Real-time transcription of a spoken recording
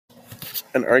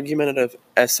An argumentative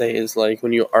essay is like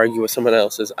when you argue with someone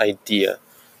else's idea,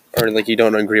 or like you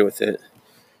don't agree with it.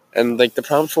 And like the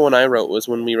problem for one I wrote was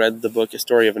when we read the book A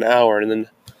Story of an Hour, and then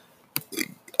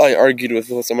I argued with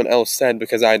what someone else said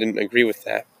because I didn't agree with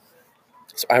that.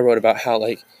 So I wrote about how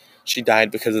like she died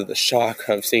because of the shock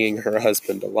of seeing her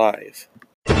husband alive.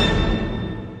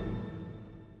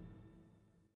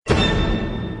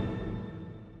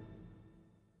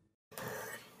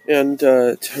 And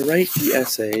to write the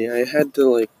essay,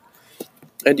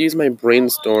 I'd use my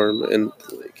brainstorm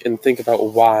and think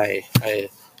about why I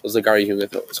was like arguing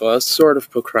with it. So I was sort of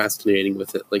procrastinating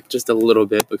with it, like just a little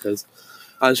bit, because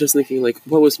I was just thinking like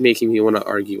what was making me want to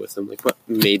argue with them, like what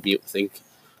made me think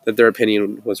that their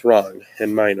opinion was wrong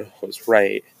and mine was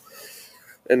right.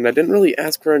 And I didn't really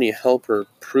ask for any help or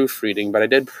proofreading, but I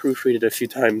did proofread it a few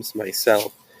times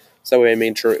myself, so that way I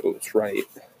made sure it was right.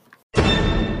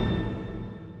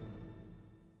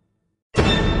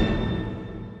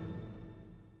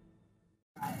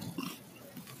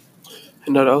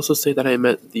 And I'd also say that I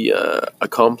met the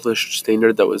accomplished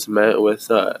standard that was met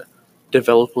with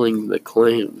developing the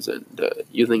claims and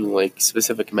using like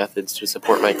specific methods to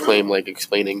support my claim, like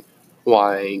explaining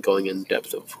why, going in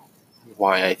depth of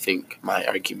why I think my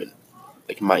argument,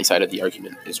 like my side of the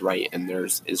argument, is right and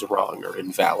theirs is wrong or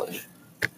invalid.